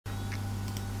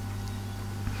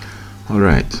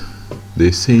Alright,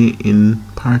 they say in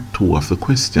part 2 of the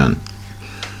question,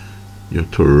 you're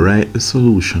to write the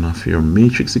solution of your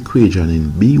matrix equation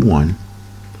in B1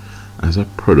 as a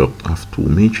product of two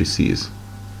matrices.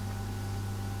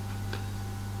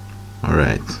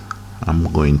 Alright, I'm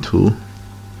going to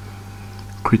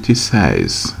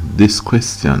criticize this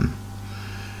question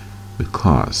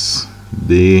because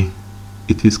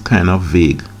it is kind of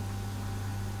vague,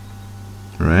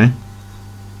 right?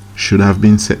 Should have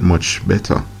been set much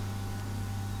better.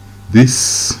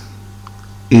 This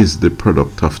is the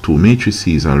product of two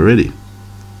matrices already.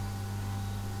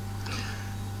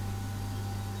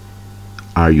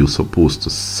 Are you supposed to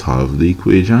solve the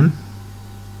equation?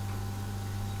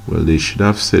 Well, they should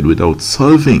have said without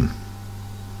solving,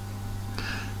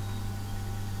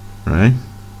 right?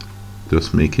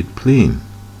 Just make it plain.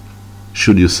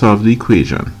 Should you solve the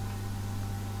equation?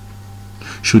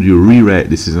 Should you rewrite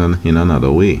this in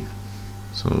another way?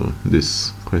 So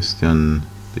this question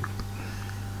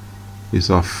is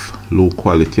of low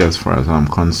quality as far as I'm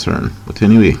concerned. But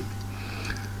anyway,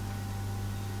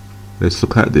 let's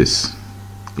look at this.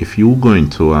 If you're going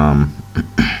to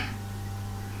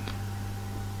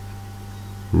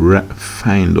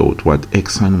find out what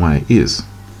x and y is,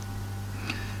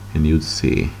 and you'd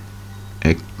say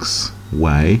x,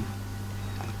 y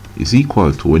is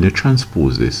equal to, when you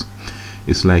transpose this,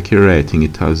 it's like you're writing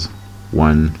it as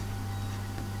 1,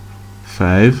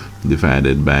 5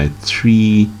 divided by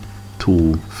 3,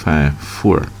 2, 5,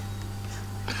 4.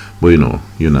 But you know,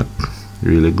 you're not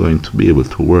really going to be able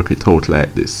to work it out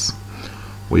like this.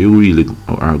 What you really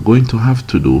are going to have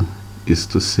to do is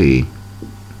to say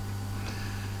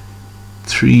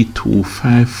 3, 2,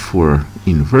 5, 4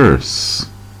 inverse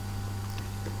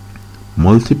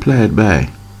multiplied by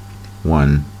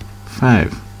 1,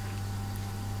 5.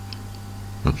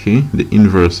 Okay, the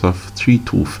inverse of 3,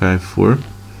 2, 5, 4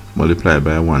 multiplied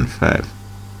by 1, 5.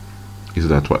 Is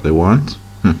that what they want?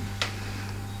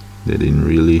 They didn't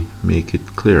really make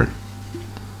it clear.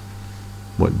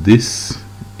 But this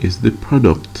is the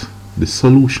product. The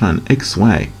solution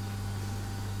xy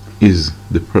is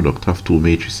the product of two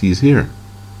matrices here.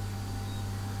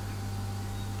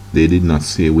 They did not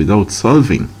say without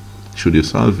solving. Should you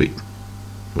solve it?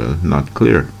 Well, not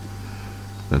clear.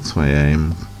 That's why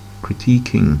I'm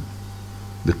critiquing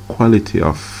the quality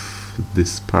of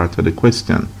this part of the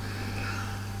question.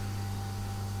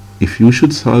 If you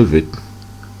should solve it,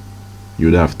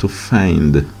 you'd have to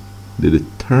find the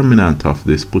determinant of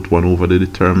this, put 1 over the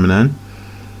determinant,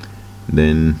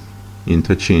 then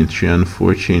interchange 3 and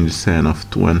 4, change the sign of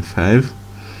 2 and 5,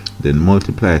 then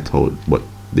multiply it out. But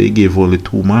they gave only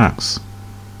 2 marks,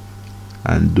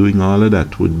 and doing all of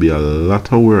that would be a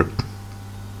lot of work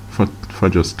for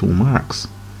just 2 marks.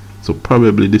 So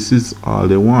probably this is all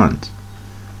they want.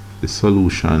 The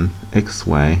solution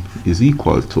xy is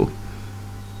equal to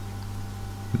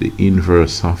the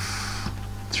inverse of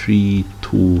 3,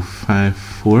 2, 5,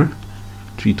 4,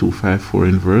 3, 2, 5, 4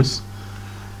 inverse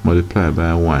multiplied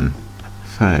by 1,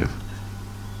 5.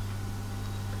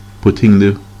 Putting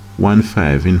the 1,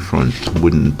 5 in front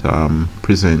wouldn't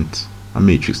present a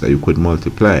matrix that you could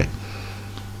multiply.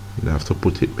 You'd have to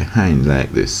put it behind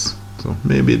like this. So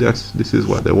maybe this is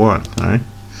what they want, alright?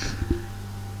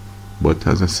 But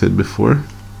as I said before,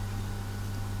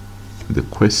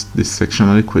 this section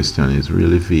of the question is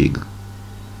really vague.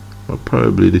 But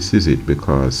probably this is it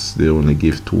because they only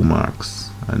give 2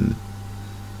 marks. And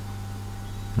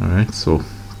alright, so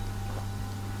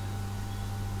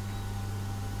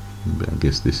I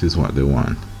guess this is what they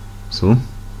want. So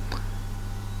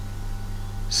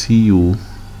see you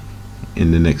in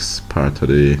the next part of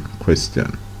the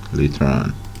question later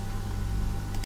on.